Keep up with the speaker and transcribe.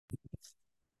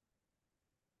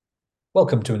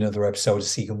Welcome to another episode of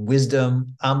Seeking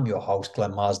Wisdom. I'm your host,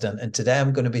 Glenn Marsden, and today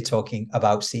I'm going to be talking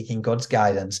about seeking God's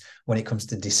guidance when it comes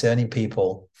to discerning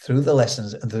people through the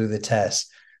lessons and through the tests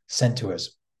sent to us.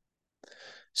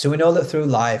 So we know that through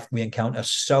life, we encounter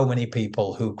so many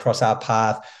people who cross our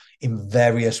path in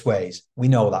various ways. We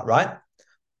know that, right?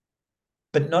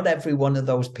 But not every one of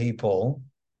those people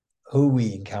who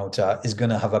we encounter is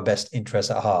going to have our best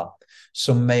interests at heart.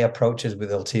 Some may approach us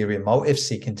with ulterior motives,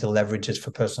 seeking to leverage us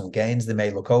for personal gains. They may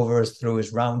look over us, through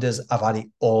us, round us. I've had it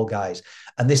all, guys.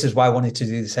 And this is why I wanted to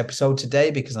do this episode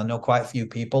today, because I know quite a few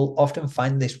people often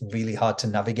find this really hard to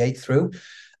navigate through.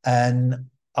 And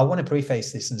I want to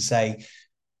preface this and say,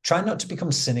 try not to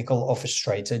become cynical or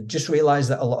frustrated. Just realize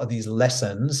that a lot of these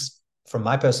lessons from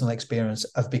my personal experience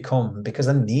have become because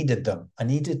I needed them. I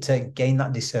needed to gain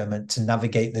that discernment to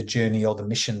navigate the journey or the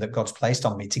mission that God's placed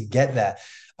on me to get there.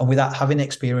 And without having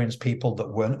experienced people that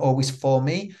weren't always for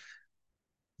me,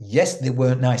 yes, they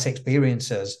weren't nice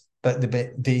experiences, but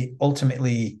they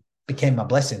ultimately became my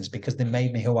blessings because they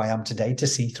made me who I am today to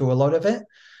see through a lot of it.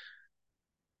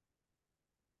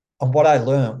 And what I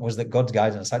learned was that God's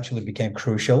guidance actually became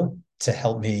crucial to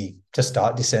help me to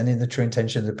start discerning the true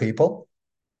intentions of people.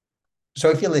 So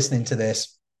if you're listening to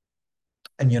this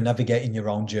and you're navigating your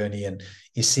own journey and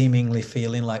you're seemingly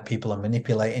feeling like people are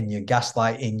manipulating you,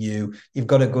 gaslighting you, you've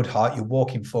got a good heart, you're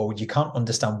walking forward, you can't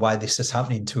understand why this is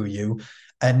happening to you.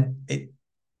 And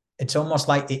it's almost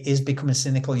like it is becoming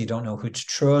cynical. You don't know who to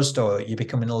trust, or you're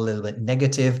becoming a little bit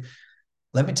negative.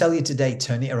 Let me tell you today,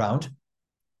 turn it around.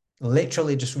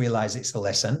 Literally just realize it's a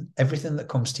lesson. Everything that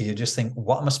comes to you, just think,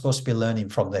 what am I supposed to be learning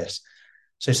from this?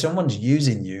 So if someone's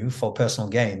using you for personal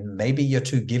gain, maybe you're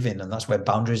too giving, and that's where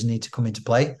boundaries need to come into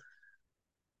play.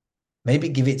 Maybe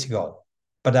give it to God.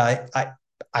 But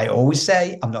I always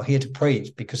say I'm not here to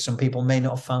preach, because some people may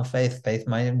not have found faith. Faith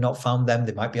might have not found them.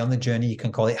 They might be on the journey. You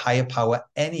can call it higher power,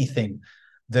 anything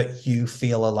that you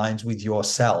feel aligns with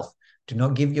yourself. Do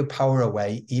not give your power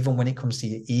away, even when it comes to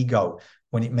your ego,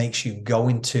 when it makes you go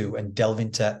into and delve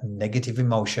into negative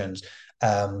emotions,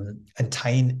 and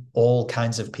tying all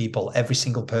kinds of people, every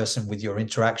single person with your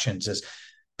interactions, as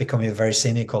becoming very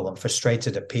cynical and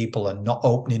frustrated at people and not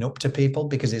opening up to people,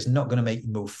 because it's not going to make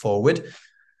you move forward.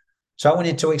 So I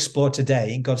wanted to explore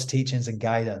today in God's teachings and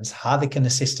guidance, how they can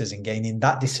assist us in gaining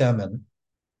that discernment.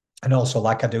 And also,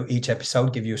 like I do each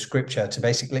episode, give you a scripture to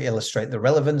basically illustrate the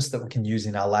relevance that we can use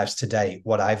in our lives today,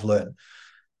 what I've learned.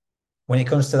 When it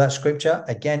comes to that scripture,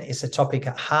 again, it's a topic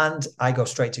at hand. I go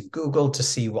straight to Google to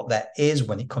see what that is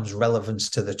when it comes relevance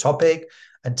to the topic.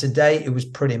 And today it was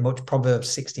pretty much Proverbs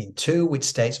 16:2, which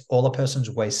states, all a person's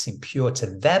ways seem pure to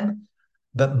them,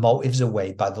 but motives are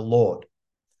weighed by the Lord.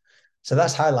 So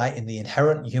that's highlighting the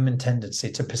inherent human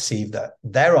tendency to perceive that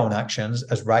their own actions,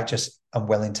 as righteous and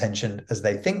well-intentioned as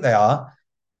they think they are,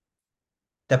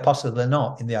 they're possibly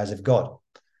not in the eyes of God.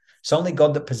 It's only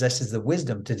God that possesses the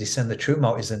wisdom to discern the true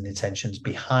motives and intentions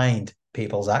behind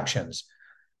people's actions.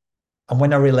 And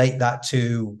when I relate that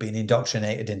to being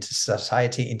indoctrinated into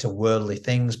society, into worldly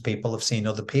things, people have seen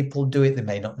other people do it. They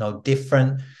may not know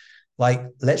different. Like,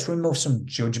 let's remove some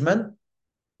judgment.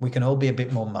 We can all be a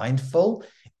bit more mindful.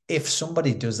 If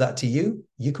somebody does that to you,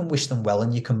 you can wish them well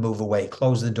and you can move away,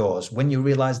 close the doors. When you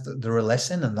realize that they're a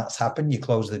lesson and that's happened, you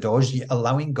close the doors, you're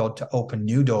allowing God to open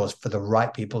new doors for the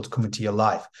right people to come into your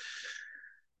life.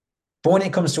 But when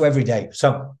it comes to every day,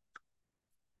 so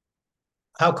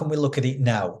how can we look at it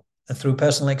now? And through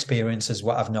personal experiences,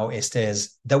 what I've noticed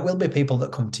is there will be people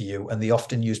that come to you and they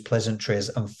often use pleasantries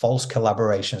and false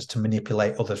collaborations to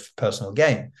manipulate others for personal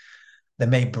gain. They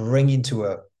may bring into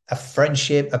a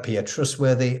friendship, appear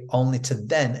trustworthy, only to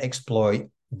then exploit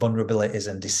vulnerabilities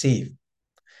and deceive.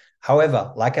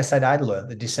 However, like I said, I learned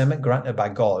the discernment granted by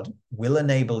God will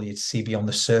enable you to see beyond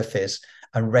the surface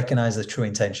and recognize the true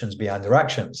intentions behind their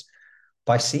actions.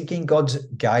 By seeking God's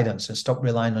guidance and stop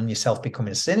relying on yourself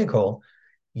becoming cynical,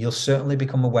 you'll certainly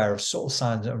become aware of subtle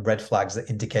signs and red flags that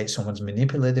indicate someone's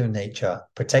manipulative nature,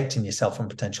 protecting yourself from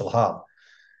potential harm.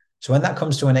 So when that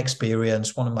comes to an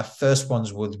experience, one of my first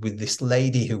ones was with this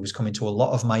lady who was coming to a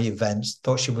lot of my events,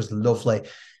 thought she was lovely.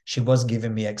 She was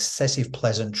giving me excessive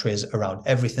pleasantries around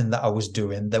everything that I was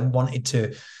doing, then wanted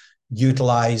to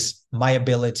utilize my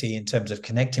ability in terms of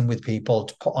connecting with people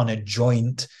to put on a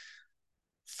joint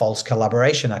false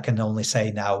collaboration, I can only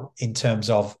say now, in terms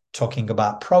of talking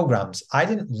about programs. I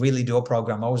didn't really do a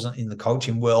program. I wasn't in the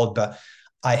coaching world, but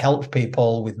I helped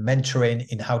people with mentoring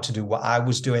in how to do what I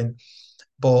was doing.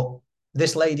 But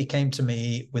this lady came to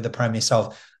me with the premise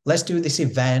of, let's do this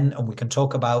event and we can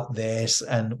talk about this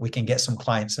and we can get some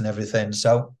clients and everything.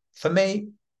 So for me,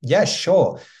 yeah,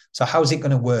 sure. So how's it going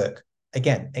to work?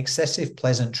 again, excessive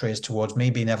pleasantries towards me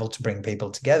being able to bring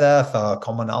people together for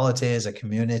commonalities, a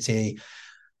community.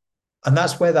 And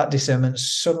that's where that discernment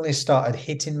suddenly started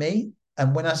hitting me.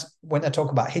 And when I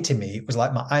talk about hitting me, it was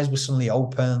like my eyes were suddenly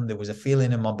open. There was a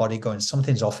feeling in my body going,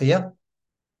 something's off here.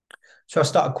 So I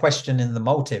started questioning the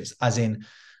motives, as in,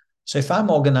 so if I'm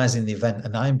organizing the event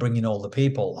and I'm bringing all the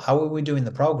people, how are we doing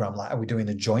the program? Like, are we doing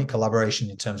a joint collaboration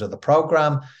in terms of the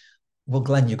program? Well,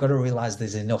 Glenn, you've got to realize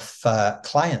there's enough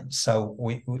clients. So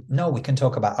we can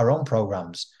talk about our own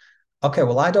programs. Okay,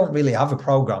 well, I don't really have a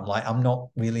program. Like, I'm not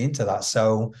really into that.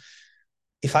 So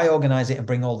if I organize it and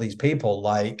bring all these people,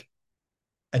 like,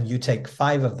 and you take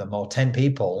 5 of them or 10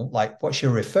 people, like, what's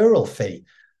your referral fee?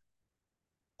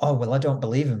 Oh, well, I don't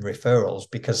believe in referrals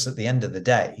because at the end of the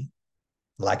day,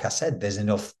 like I said, there's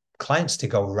enough clients to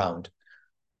go around.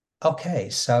 Okay,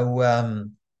 so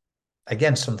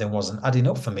again, something wasn't adding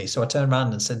up for me. So I turned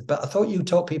around and said, but I thought you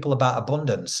taught people about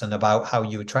abundance and about how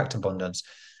you attract abundance.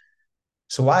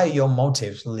 So why are your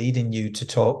motives leading you to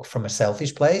talk from a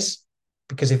selfish place?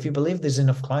 Because if you believe there's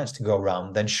enough clients to go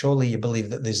around, then surely you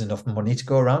believe that there's enough money to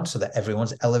go around so that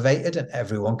everyone's elevated and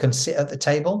everyone can sit at the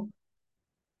table.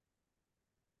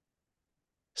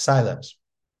 Silence.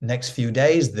 Next few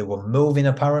days, they were moving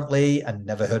apparently and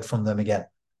never heard from them again.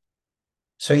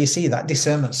 So you see, that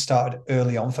discernment started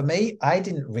early on for me. I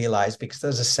didn't realize because,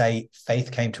 as I say,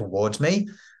 faith came towards me,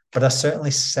 but I certainly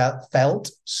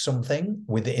felt something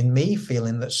within me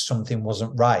feeling that something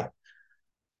wasn't right.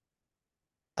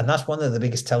 And that's one of the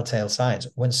biggest telltale signs.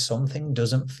 When something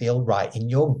doesn't feel right in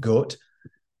your gut,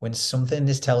 when something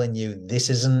is telling you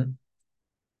this isn't,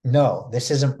 no,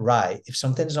 this isn't right. If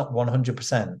something's not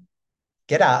 100%,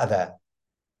 get out of there,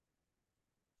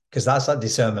 because that's that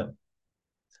discernment.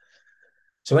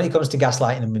 So when it comes to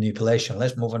gaslighting and manipulation,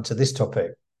 let's move on to this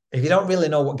topic. If you don't really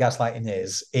know what gaslighting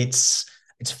is, it's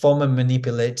a form of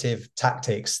manipulative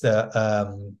tactics that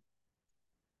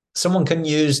someone can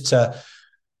use to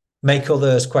make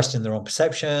others question their own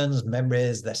perceptions,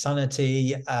 memories, their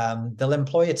sanity. They'll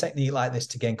employ a technique like this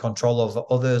to gain control over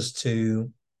others,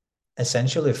 to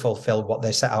essentially fulfill what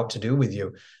they set out to do with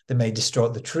you. They may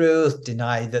distort the truth,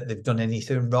 deny that they've done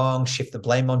anything wrong, shift the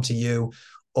blame onto you,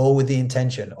 all with the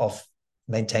intention of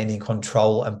maintaining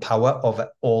control and power over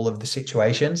all of the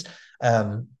situations.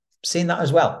 Seeing that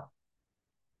as well.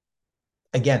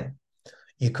 Again,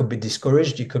 you could be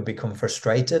discouraged, you could become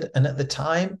frustrated. And at the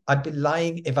time, I'd be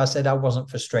lying if I said I wasn't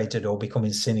frustrated or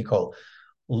becoming cynical.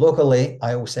 Luckily,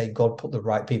 I always say God put the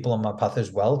right people on my path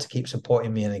as well to keep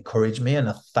supporting me and encourage me. And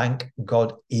I thank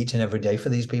God each and every day for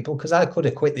these people, because I could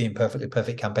have quit the Imperfectly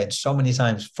Perfect campaign so many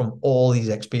times from all these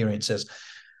experiences.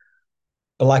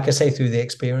 But like I say, through the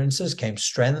experiences came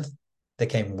strength, there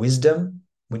came wisdom,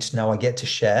 which now I get to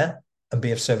share and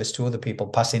be of service to other people,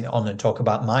 passing it on and talk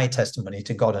about my testimony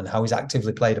to God and how he's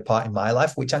actively played a part in my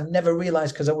life, which I never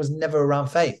realized because I was never around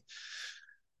faith.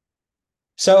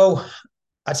 So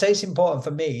I'd say it's important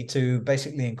for me to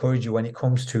basically encourage you when it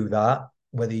comes to that,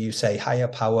 whether you say higher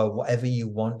power, whatever you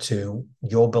want to,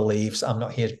 your beliefs. I'm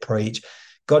not here to preach.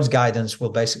 God's guidance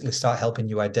will basically start helping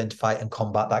you identify and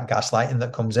combat that gaslighting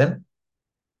that comes in.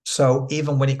 So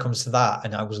even when it comes to that,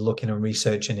 and I was looking and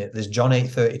researching it, there's John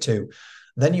 8:32.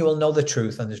 Then you will know the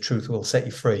truth, and the truth will set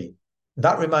you free.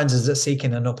 That reminds us that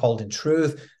seeking and upholding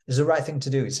truth is the right thing to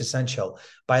do. It's essential.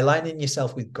 By aligning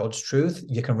yourself with God's truth,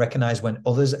 you can recognize when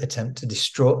others attempt to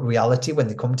distort reality when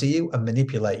they come to you and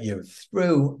manipulate you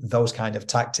through those kind of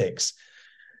tactics.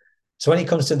 So when it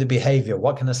comes to the behavior,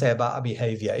 what can I say about a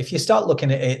behavior? If you start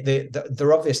looking at it,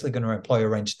 they're obviously going to employ a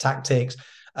range of tactics.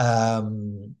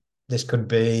 This could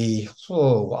be,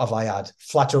 what have I had?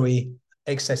 Flattery,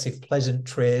 excessive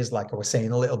pleasantries, like I was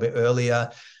saying a little bit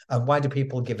earlier. And why do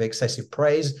people give excessive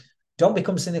praise? Don't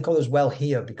become cynical as well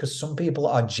here, because some people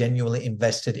are genuinely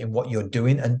invested in what you're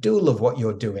doing and do love what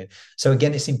you're doing. So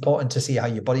again, it's important to see how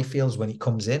your body feels when it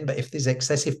comes in. But if there's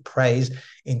excessive praise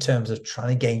in terms of trying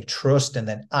to gain trust and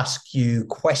then ask you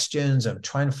questions and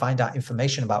try and find out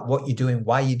information about what you're doing,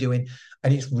 why you're doing,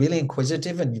 and it's really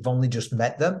inquisitive and you've only just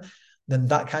met them, then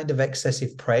that kind of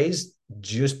excessive praise,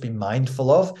 just be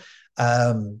mindful of,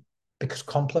 because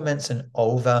compliments and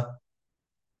over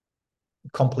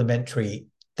complimentary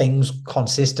things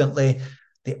consistently,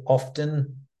 they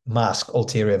often mask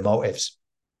ulterior motives.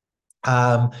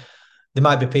 There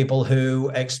might be people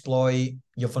who exploit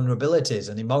your vulnerabilities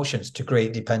and emotions to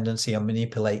create dependency and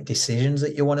manipulate decisions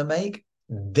that you want to make.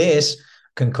 This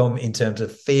can come in terms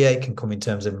of fear, it can come in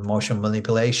terms of emotional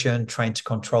manipulation, trying to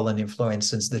control and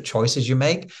influence the choices you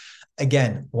make.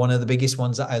 Again, one of the biggest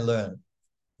ones that I learned,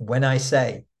 when I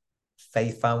say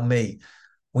faith found me,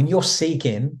 when you're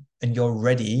seeking and you're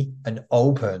ready and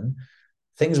open,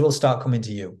 things will start coming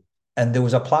to you. And there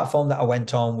was a platform that I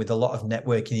went on with a lot of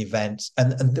networking events,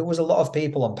 and there was a lot of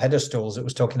people on pedestals that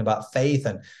was talking about faith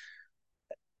and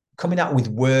coming out with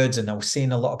words. And I was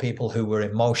seeing a lot of people who were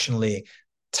emotionally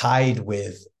tied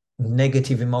with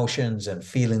negative emotions and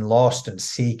feeling lost and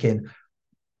seeking.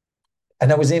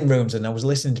 And I was in rooms and I was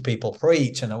listening to people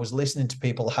preach, and I was listening to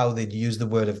people how they'd use the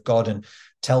word of God and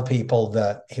tell people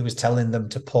that he was telling them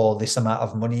to pour this amount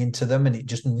of money into them. And it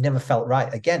just never felt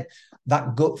right. Again,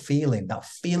 that gut feeling, that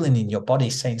feeling in your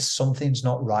body saying something's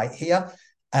not right here.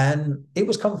 And it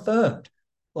was confirmed.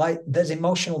 Like, there's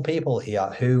emotional people here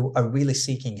who are really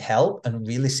seeking help and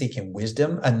really seeking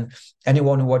wisdom. And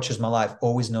anyone who watches my life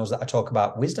always knows that I talk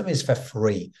about wisdom is for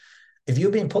free. If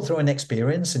you're being put through an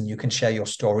experience and you can share your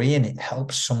story and it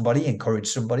helps somebody, encourage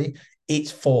somebody,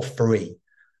 it's for free.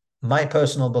 My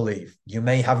personal belief, you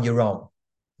may have your own.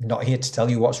 I'm not here to tell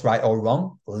you what's right or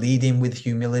wrong. Leading with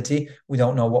humility. We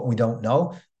don't know what we don't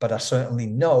know, but I certainly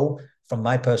know from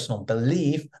my personal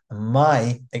belief and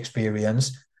my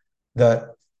experience that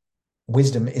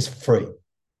wisdom is free.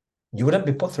 You wouldn't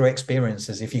be put through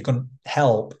experiences if you can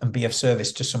help and be of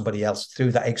service to somebody else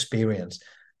through that experience.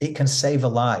 It can save a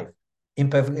life.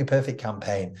 Imperfectly Perfect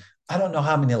campaign. I don't know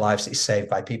how many lives it's saved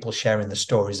by people sharing the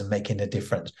stories and making a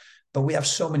difference. But we have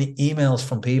so many emails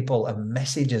from people and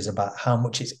messages about how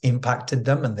much it's impacted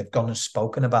them, and they've gone and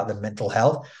spoken about their mental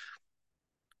health.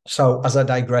 So as I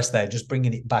digress there, just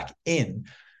bringing it back in,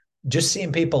 just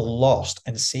seeing people lost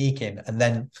and seeking, and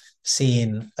then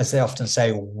seeing, as they often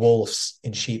say, wolves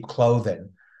in sheep clothing.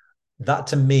 That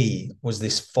to me was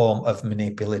this form of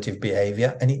manipulative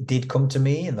behavior. And it did come to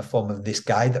me in the form of this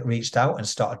guy that reached out and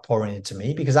started pouring into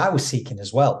me because I was seeking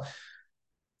as well.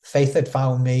 Faith had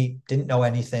found me, didn't know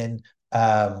anything,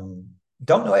 don't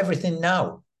know everything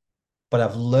now, but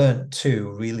I've learned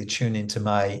to really tune into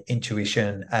my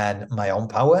intuition and my own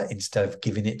power instead of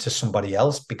giving it to somebody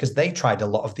else, because they tried a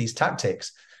lot of these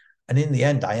tactics. And in the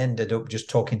end, I ended up just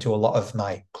talking to a lot of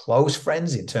my close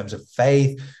friends in terms of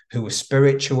faith, who were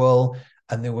spiritual.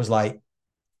 And there was like,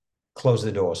 close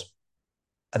the doors.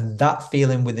 And that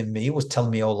feeling within me was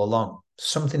telling me all along,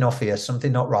 something off here,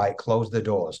 something not right, close the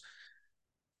doors.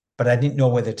 But I didn't know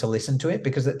whether to listen to it,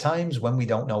 because at times when we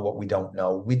don't know what we don't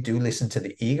know, we do listen to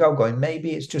the ego going,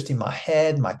 maybe it's just in my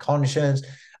head, my conscience,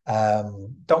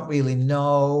 don't really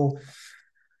know.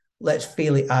 Let's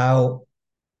feel it out.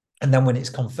 And then when it's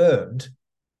confirmed,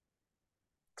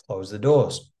 close the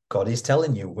doors. God is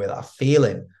telling you with that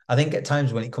feeling. I think at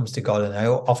times when it comes to God, and I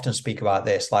often speak about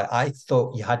this, like I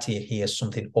thought you had to hear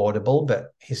something audible,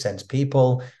 but he sends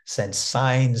people, sends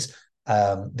signs.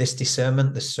 This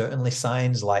discernment, there's certainly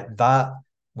signs like that.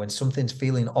 When something's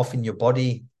feeling off in your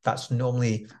body, that's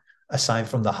normally a sign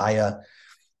from the higher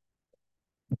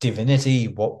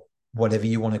divinity, whatever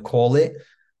you want to call it.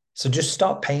 So just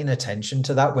start paying attention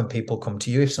to that when people come to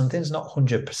you. If something's not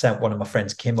 100%, one of my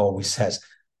friends, Kim, always says,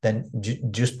 then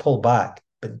just pull back,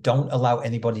 but don't allow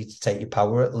anybody to take your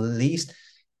power. At least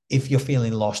if you're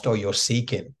feeling lost or you're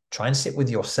seeking, try and sit with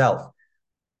yourself.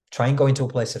 Try and go into a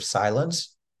place of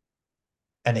silence.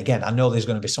 And again, I know there's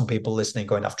going to be some people listening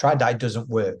going, I've tried that, it doesn't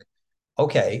work.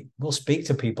 Okay, we'll speak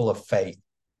to people of faith,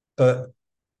 but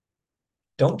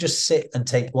don't just sit and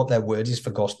take what their word is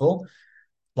for gospel.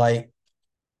 Like,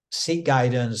 seek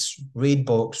guidance, read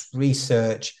books,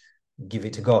 research, give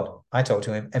it to God. I talk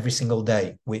to him every single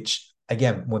day, which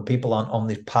again, when people aren't on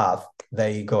this path,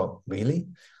 they go, really?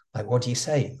 Like, what do you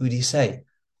say? Who do you say?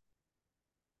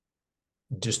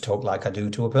 Just talk like I do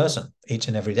to a person each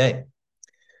and every day.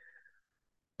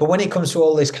 But when it comes to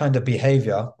all this kind of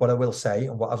behavior, what I will say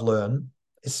and what I've learned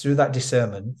is through that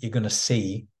discernment, you're going to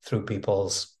see through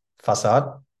people's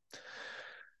facade.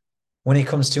 When it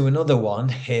comes to another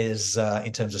one is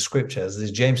in terms of scriptures, there's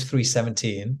James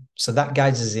 3:17. So that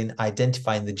guides us in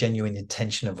identifying the genuine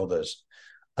intention of others.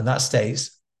 And that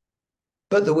states,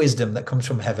 but the wisdom that comes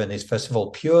from heaven is first of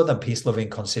all pure, then peace-loving,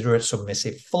 considerate,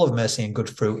 submissive, full of mercy and good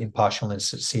fruit, impartial and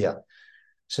sincere.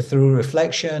 So through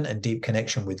reflection and deep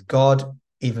connection with God,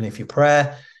 even if you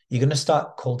pray, you're going to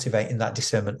start cultivating that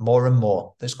discernment more and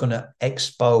more. That's going to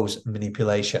expose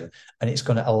manipulation, and it's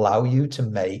going to allow you to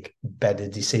make better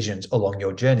decisions along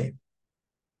your journey.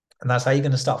 And that's how you're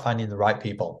going to start finding the right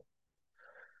people.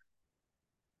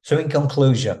 So in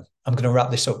conclusion, I'm going to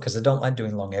wrap this up because I don't like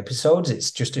doing long episodes.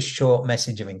 It's just a short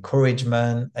message of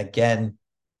encouragement, again,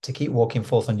 to keep walking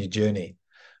forth on your journey.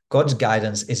 God's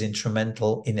guidance is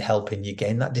instrumental in helping you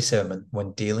gain that discernment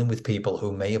when dealing with people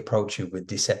who may approach you with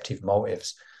deceptive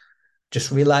motives. Just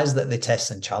realize that they're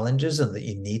tests and challenges and that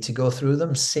you need to go through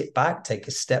them. Sit back, take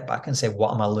a step back and say,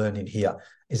 what am I learning here?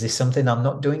 Is this something I'm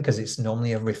not doing because it's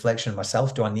normally a reflection of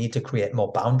myself? Do I need to create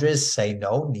more boundaries? Say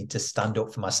no, need to stand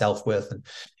up for my self-worth and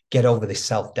get over this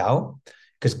self-doubt?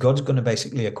 Because God's going to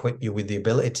basically equip you with the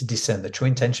ability to discern the true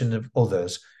intention of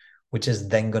others, which is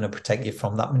then going to protect you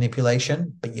from that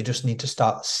manipulation. But you just need to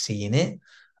start seeing it.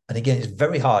 And again, it's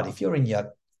very hard. If you're in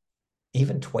your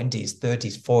even 20s,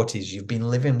 30s, 40s, you've been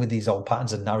living with these old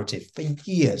patterns and narrative for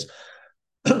years.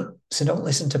 So don't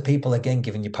listen to people, again,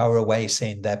 giving your power away,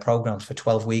 saying their programs for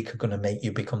 12 weeks are going to make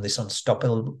you become this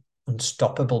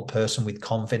unstoppable person with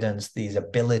confidence, these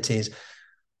abilities,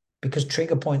 because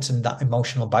trigger points and that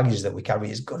emotional baggage that we carry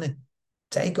is going to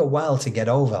take a while to get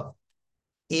over.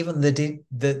 Even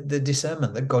the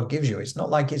discernment that God gives you, it's not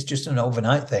like it's just an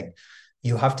overnight thing.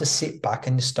 You have to sit back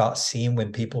and start seeing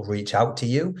when people reach out to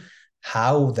you,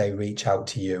 how they reach out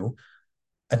to you,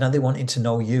 and are they wanting to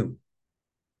know you?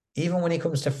 Even when it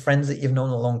comes to friends that you've known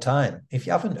a long time, if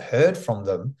you haven't heard from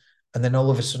them and then all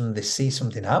of a sudden they see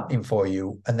something happening for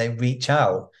you and they reach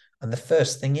out, and the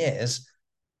first thing is,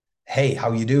 hey,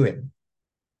 how you doing?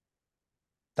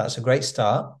 That's a great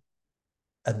start.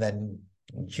 And then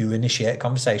you initiate a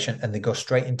conversation and they go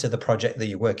straight into the project that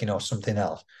you're working on or something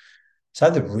else. So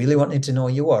either really wanting to know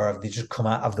you or have they just come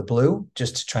out of the blue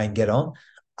just to try and get on?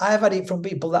 I've had it from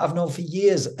people that I've known for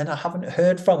years and I haven't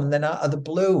heard from. And then out of the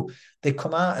blue, they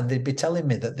come out and they'd be telling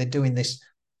me that they're doing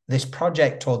this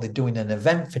project or they're doing an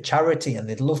event for charity and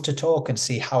they'd love to talk and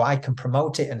see how I can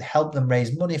promote it and help them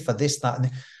raise money for this, that. And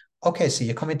okay, so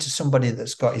you're coming to somebody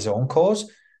that's got his own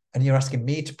cause and you're asking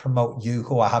me to promote you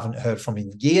who I haven't heard from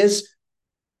in years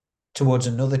towards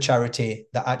another charity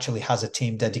that actually has a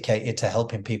team dedicated to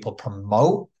helping people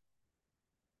promote.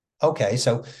 Okay,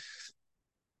 so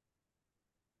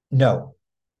no.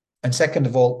 And second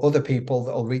of all, other people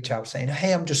that will reach out saying,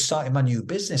 hey, I'm just starting my new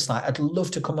business. Like, I'd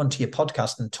love to come onto your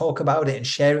podcast and talk about it and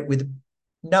share it with.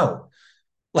 No.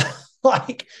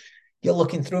 Like, you're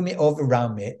looking through me, over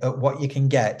around me at what you can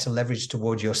get to leverage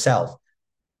towards yourself.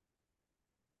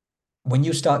 When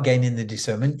you start gaining the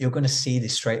discernment, you're going to see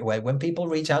this straight away. When people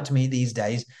reach out to me these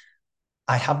days,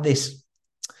 I have this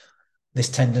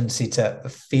tendency to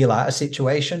feel out a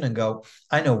situation and go,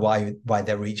 I know why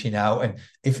they're reaching out. And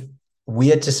if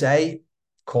weird to say,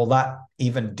 call that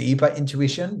even deeper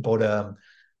intuition, but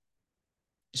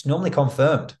it's normally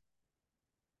confirmed.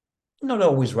 Not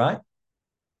always right,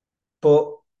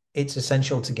 but it's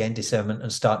essential to gain discernment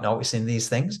and start noticing these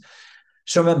things.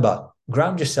 So remember,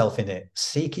 ground yourself in it.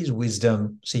 Seek his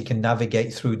wisdom so you can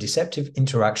navigate through deceptive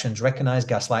interactions, recognize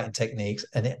gaslighting techniques,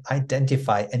 and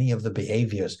identify any of the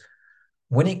behaviors.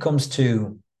 When it comes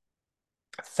to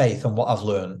faith and what I've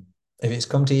learned, if it's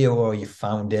come to you or you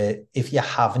found it, if you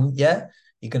haven't yet,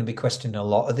 you're going to be questioning a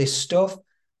lot of this stuff.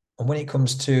 And when it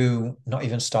comes to not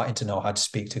even starting to know how to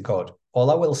speak to God, all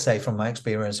I will say from my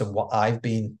experience and what I've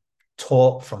been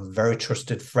taught from very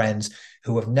trusted friends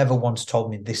who have never once told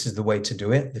me this is the way to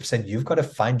do it. They've said, you've got to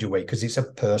find your way because it's a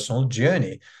personal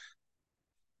journey.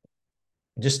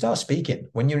 Just start speaking.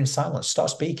 When you're in silence, start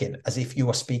speaking as if you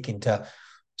are speaking to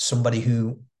somebody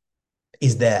who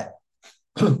is there.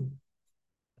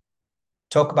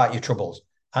 Talk about your troubles,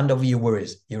 hand over your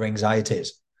worries, your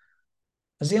anxieties.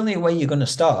 That's the only way you're going to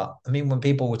start. I mean, when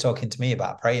people were talking to me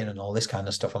about praying and all this kind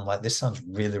of stuff, I'm like, this sounds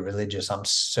really religious. I'm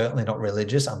certainly not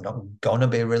religious. I'm not going to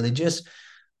be religious.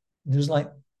 It was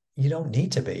like, you don't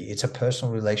need to be. It's a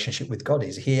personal relationship with God.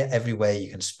 He's here everywhere.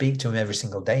 You can speak to him every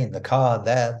single day in the car,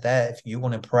 there. If you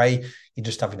want to pray, you're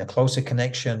just having a closer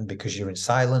connection because you're in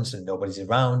silence and nobody's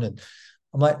around. And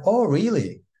I'm like, oh,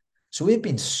 really? So we've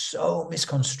been so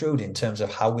misconstrued in terms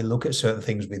of how we look at certain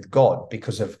things with God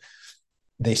because of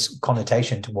this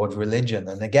connotation towards religion.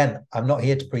 And again, I'm not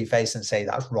here to preface and say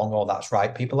that's wrong or that's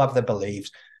right. People have their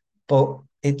beliefs, but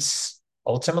it's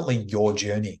ultimately your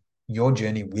journey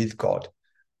with God.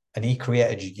 And he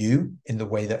created you in the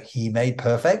way that he made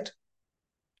perfect,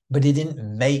 but he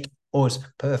didn't make us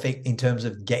perfect in terms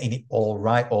of getting it all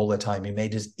right all the time. He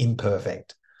made us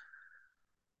imperfect.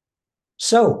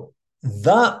 So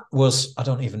that was, I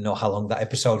don't even know how long that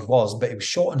episode was, but it was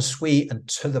short and sweet and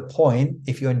to the point.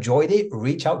 If you enjoyed it,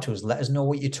 reach out to us. Let us know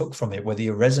what you took from it, whether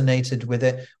you resonated with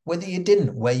it, whether you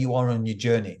didn't, where you are on your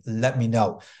journey. Let me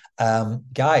know.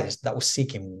 Guys, that was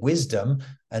Seeking Wisdom.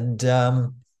 And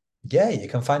yeah, you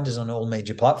can find us on all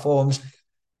major platforms.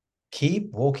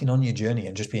 Keep walking on your journey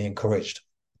and just be encouraged.